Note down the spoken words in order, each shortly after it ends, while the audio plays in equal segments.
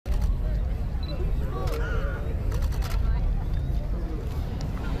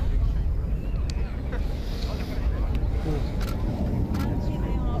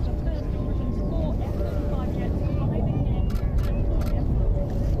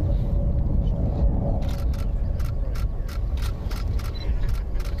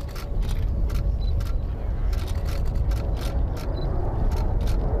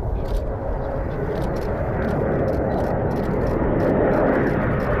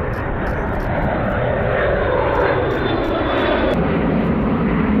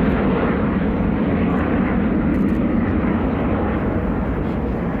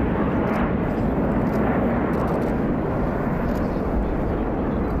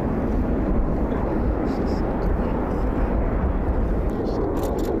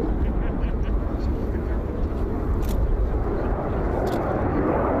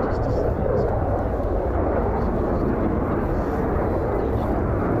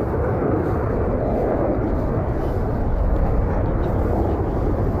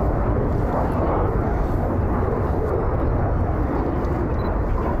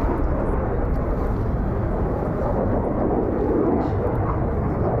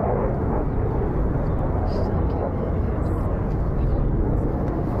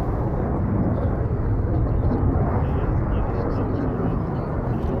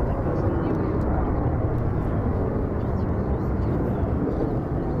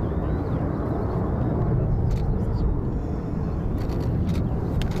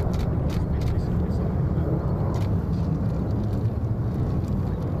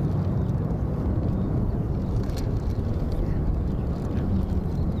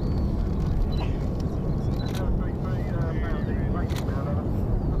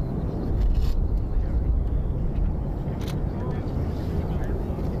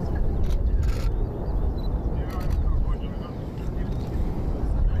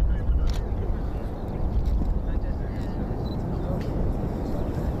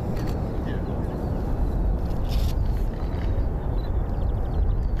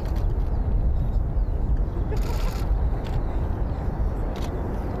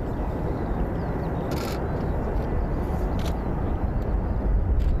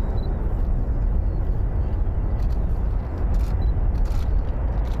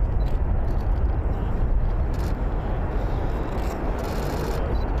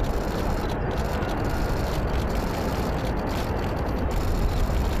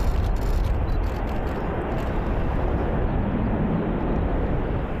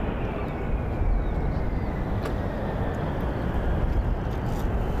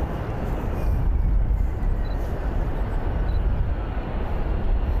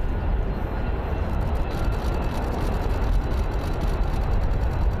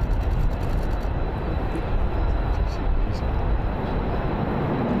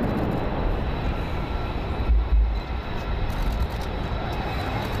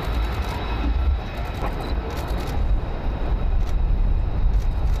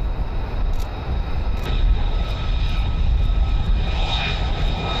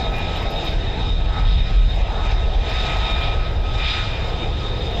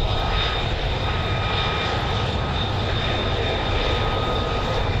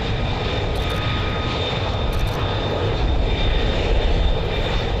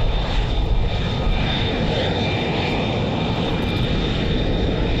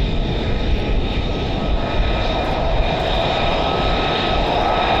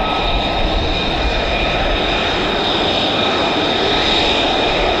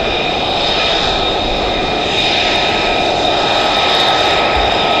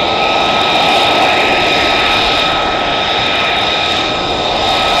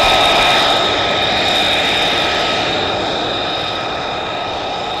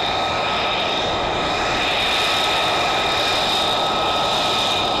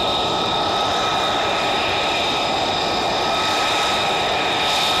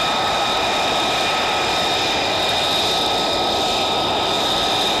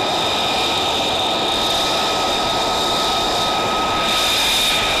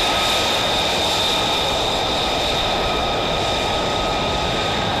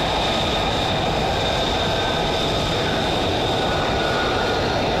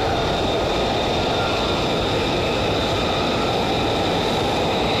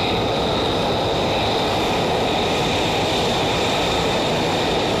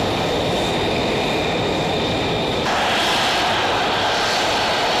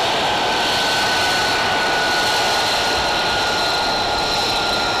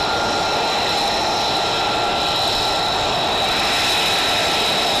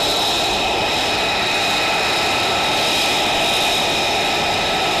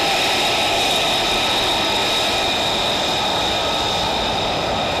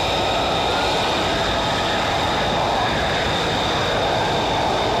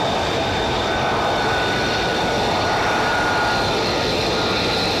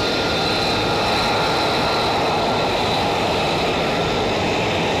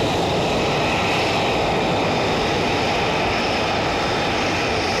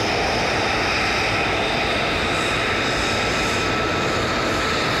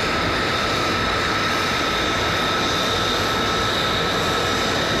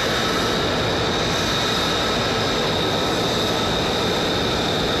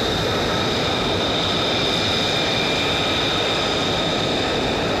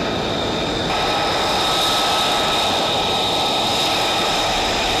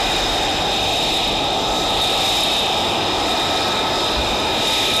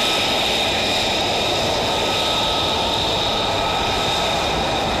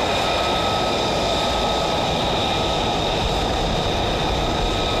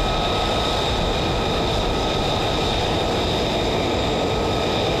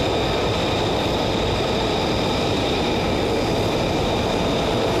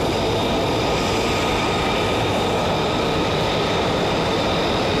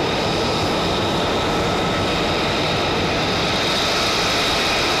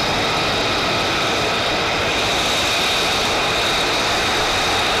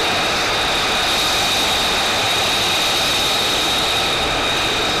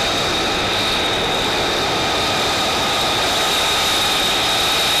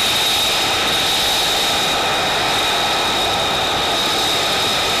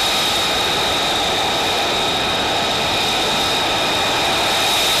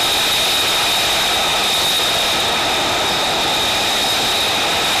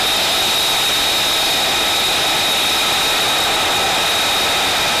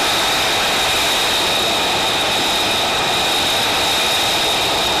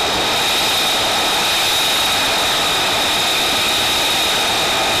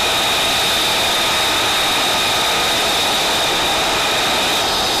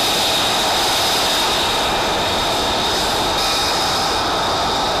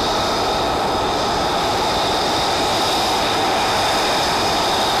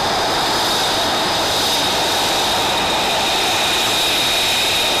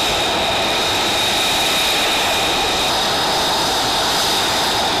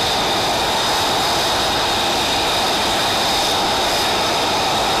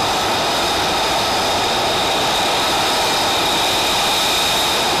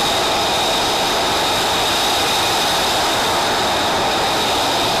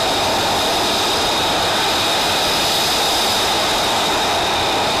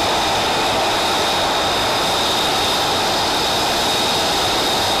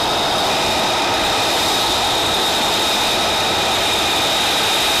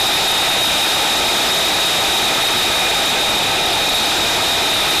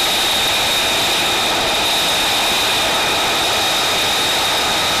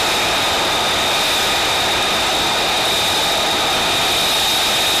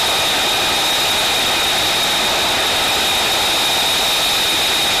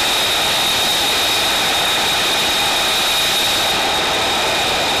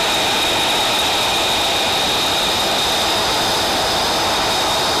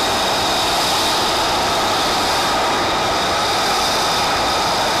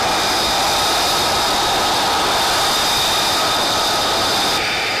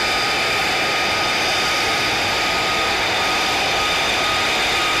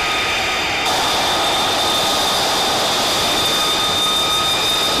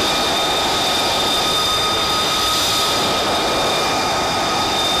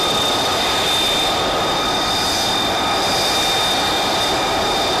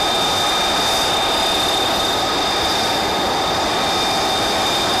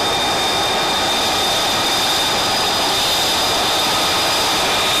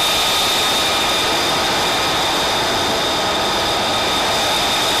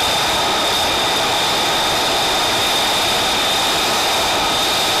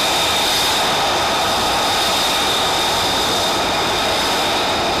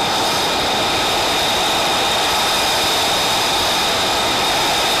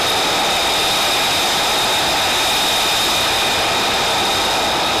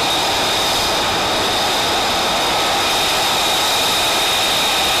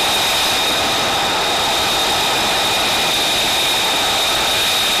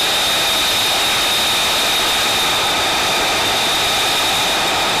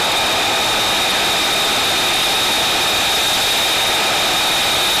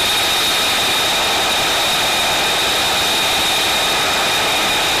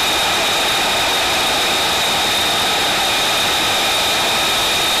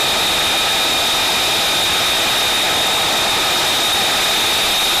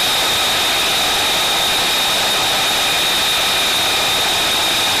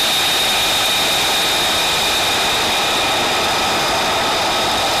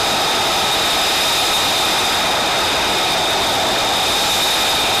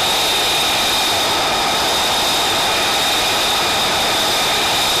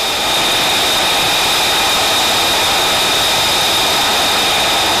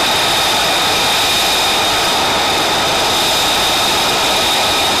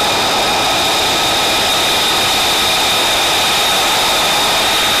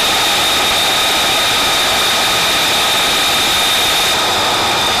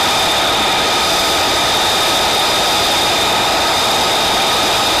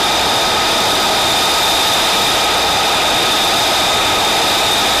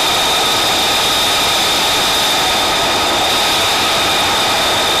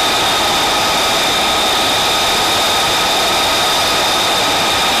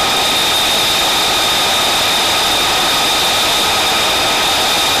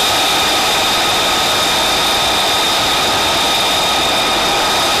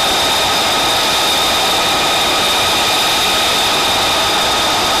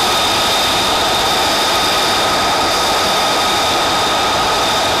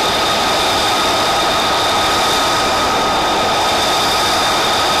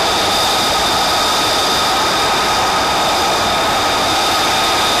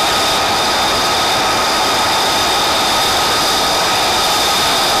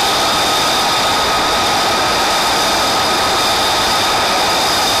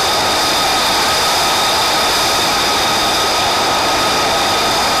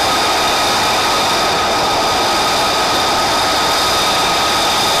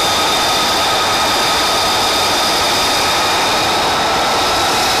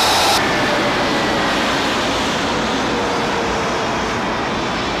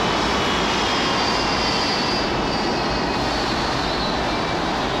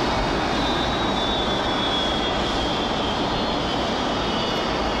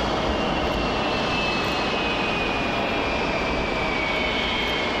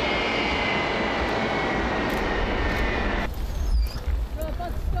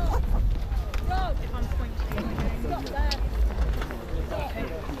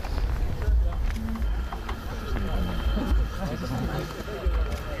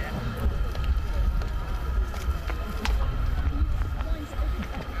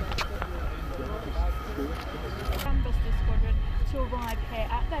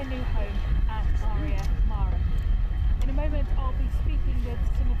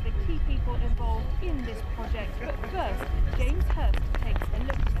people involved in this project, but first, James Hurst takes a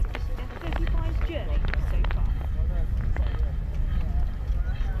look at the F-35's journey so far.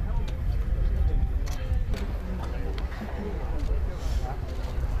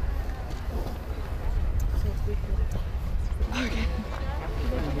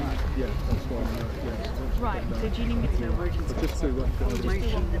 Right, so do you need me to know where it is? Just to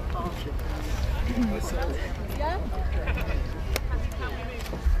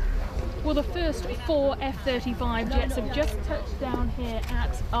Well, the first 4 F-35 jets have just touched down here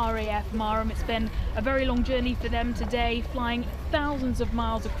at RAF Marham. It's been a very long journey for them today, flying thousands of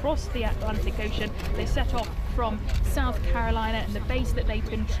miles across the Atlantic Ocean. They set off from South Carolina and the base that they've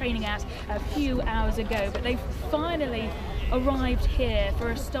been training at a few hours ago, but they've finally arrived here for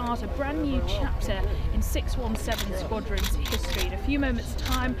a start, a brand new chapter in 617 Squadron's history. In a few moments'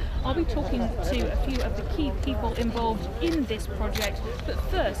 time, I'll be talking to a few of the key people involved in this project. But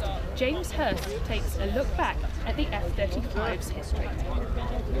first, James Hurst takes a look back at the F-35's history.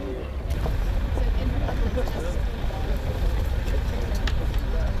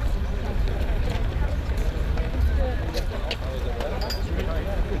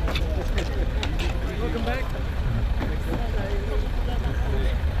 Welcome back.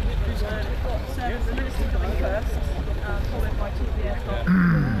 The Minister coming first, followed by Chief of the Air Staff.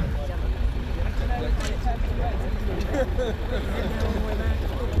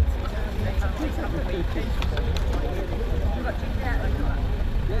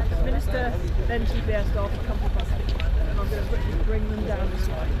 Minister, then Chief of the Air Staff, a couple of us, and I'm going to quickly bring them down this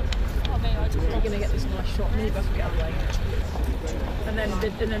way. We're going to get this nice shot, minibus will get away. And then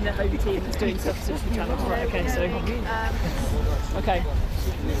the home team is doing substitution channels. Right, okay, so okay.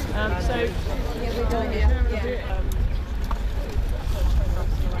 So yeah, we're going here. Yeah.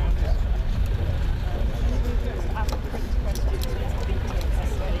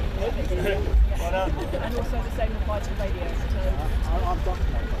 And also the same applies to radio. So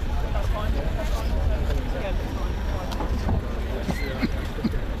that's fine. That's fine. So again,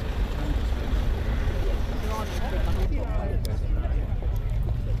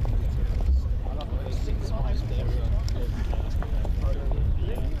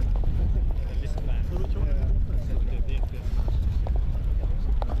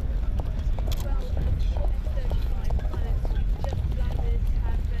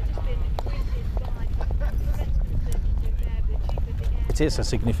 It is a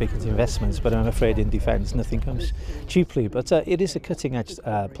significant investment, but I'm afraid in defence nothing comes cheaply. But it is a cutting-edge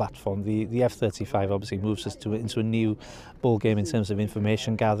platform. The F-35 obviously moves us into a new ball game in terms of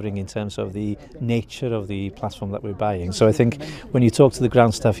information gathering, in terms of the nature of the platform that we're buying. So I think when you talk to the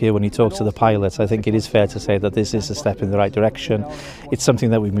ground staff here, when you talk to the pilots, I think it is fair to say that this is a step in the right direction. It's something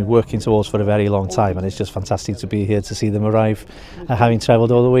that we've been working towards for a very long time, and it's just fantastic to be here to see them arrive, having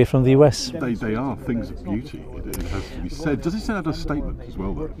travelled all the way from the US. They are things of beauty, it has to be said. Does it send out a statement as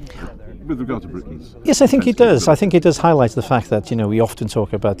well, though, with regard to Britain's? Yes, I think it does. I think it does highlight the fact that, you know, we often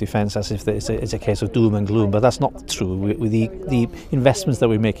talk about defence as if it's a case of doom and gloom, but that's not true. With the investments that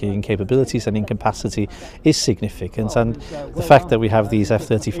we're making in capabilities and in capacity is significant, and the fact that we have these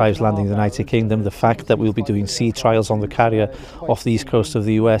F-35s landing in the United Kingdom, the fact that we'll be doing sea trials on the carrier off the east coast of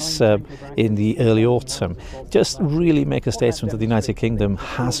the US in the early autumn, just really make a statement that the United Kingdom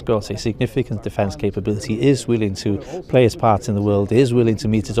has got a significant defence capability, is willing to play its part in the world, is willing to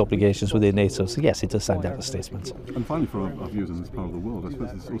meet its obligations within NATO. So yes, it does send out a statement. And finally, for our viewers in this part of the world, I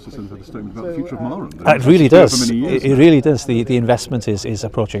suppose it also sends out a statement about the future of Marham. It really does. It really does. The investment is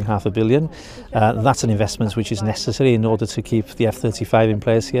approaching £500 million. That's an investment which is necessary in order to keep the F-35 in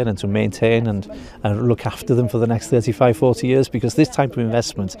place here and to maintain and look after them for the next 35, 40 years, because this type of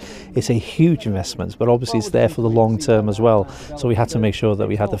investment is a huge investment, but obviously it's there for the long term as well. So we had to make sure that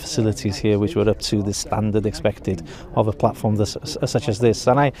we had the facilities here which were up to the standard expected of a platform such as this.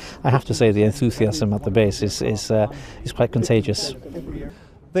 And I have to say the enthusiasm at the base is quite contagious.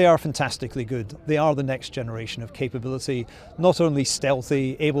 They are fantastically good. They are the next generation of capability, not only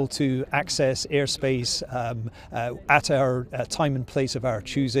stealthy, able to access airspace at our time and place of our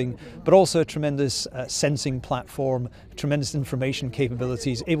choosing, but also a tremendous sensing platform, tremendous information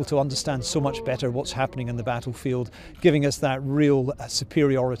capabilities, able to understand so much better what's happening in the battlefield, giving us that real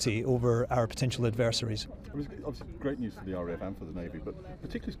superiority over our potential adversaries. It was obviously great news for the RAF and for the Navy, but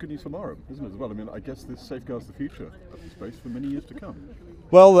particularly it's good news for Marham, isn't it, as well? I mean, I guess this safeguards the future of the space for many years to come.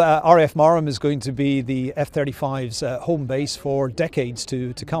 Well, RAF Marham is going to be the F-35's home base for decades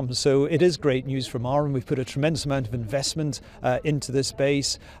to come. So it is great news for Marham. We've put a tremendous amount of investment into this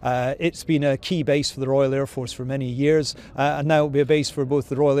base. It's been a key base for the Royal Air Force for many years, and now it will be a base for both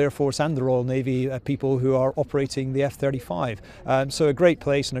the Royal Air Force and the Royal Navy people who are operating the F-35. So a great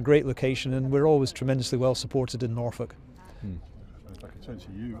place and a great location, and we're always tremendously well supported in Norfolk. If I could turn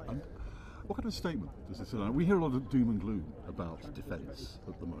to you. What kind of statement does this send out? We hear a lot of doom and gloom about defence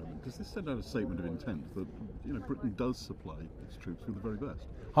at the moment. Does this send out a statement of intent that Britain does supply its troops with the very best?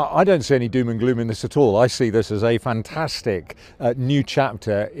 I don't see any doom and gloom in this at all. I see this as a fantastic new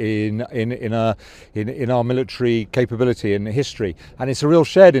chapter in our military capability and history, and it's a real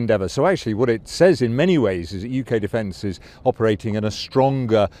shared endeavour. So actually what it says in many ways is that UK defence is operating in a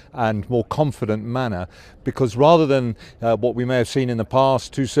stronger and more confident manner, because rather than what we may have seen in the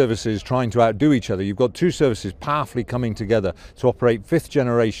past, two services trying to outdo each other, you've got two services powerfully coming together to operate fifth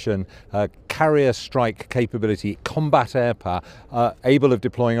generation carrier strike capability, combat air power, able of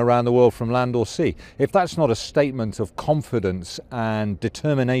deploying around the world from land or sea. If that's not a statement of confidence and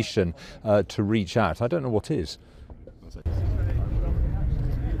determination to reach out, I don't know what is.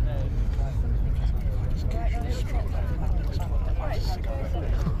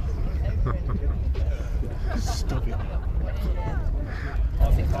 Stop it.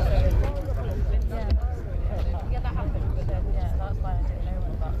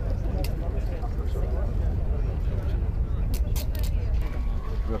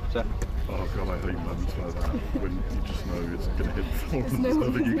 Oh God, I hate moments like that when you just know it's going to hit the floor and there's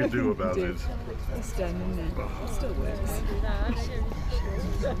nothing you can do about it. It's done, isn't it? It still works.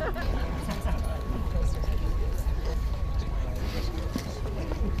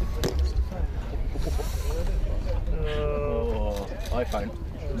 Oh, iPhone.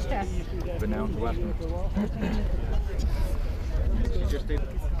 Yeah. Renowned weapon. Just did.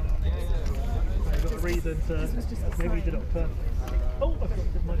 I've got to read and maybe you did it on purpose. Oh, I've got to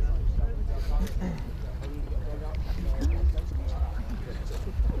do mine.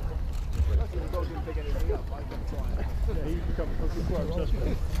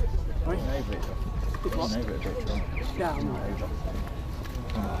 Yeah, I'm not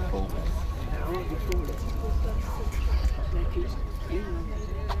over. I won't be forward.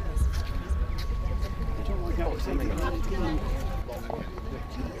 I don't want to go something.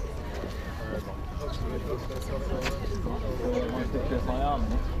 My arm.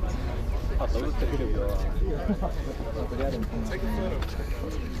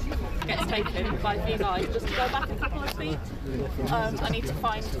 Gets taken by a few guys just to go back a couple of feet. I need to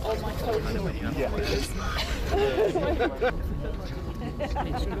find all my coats.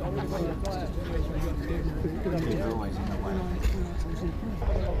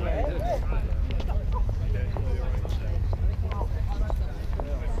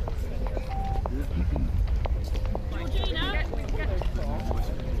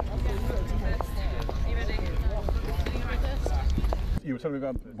 You were telling me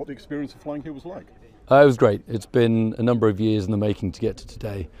about what the experience of flying here was like. It was great. It's been a number of years in the making to get to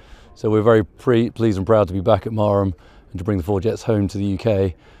today. So we're very pleased and proud to be back at Marham and to bring the 4 jets home to the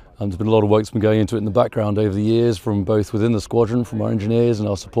UK. There's been a lot of work that's been going into it in the background over the years, from both within the squadron, from our engineers and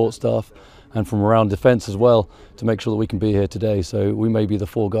our support staff, and from around defence as well, to make sure that we can be here today. So we may be the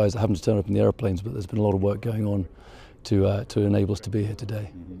 4 guys that happen to turn up in the aeroplanes, but there's been a lot of work going on to enable us to be here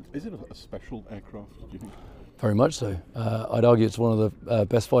today. Is it a special aircraft, do you think? Very much so. I'd argue it's one of the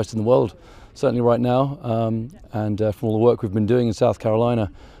best fighters in the world, certainly right now, and from all the work we've been doing in South Carolina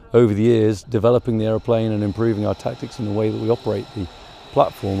over the years, developing the aeroplane and improving our tactics and the way that we operate the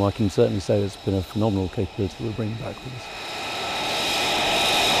platform, I can certainly say it's been a phenomenal capability that we're bringing back with us.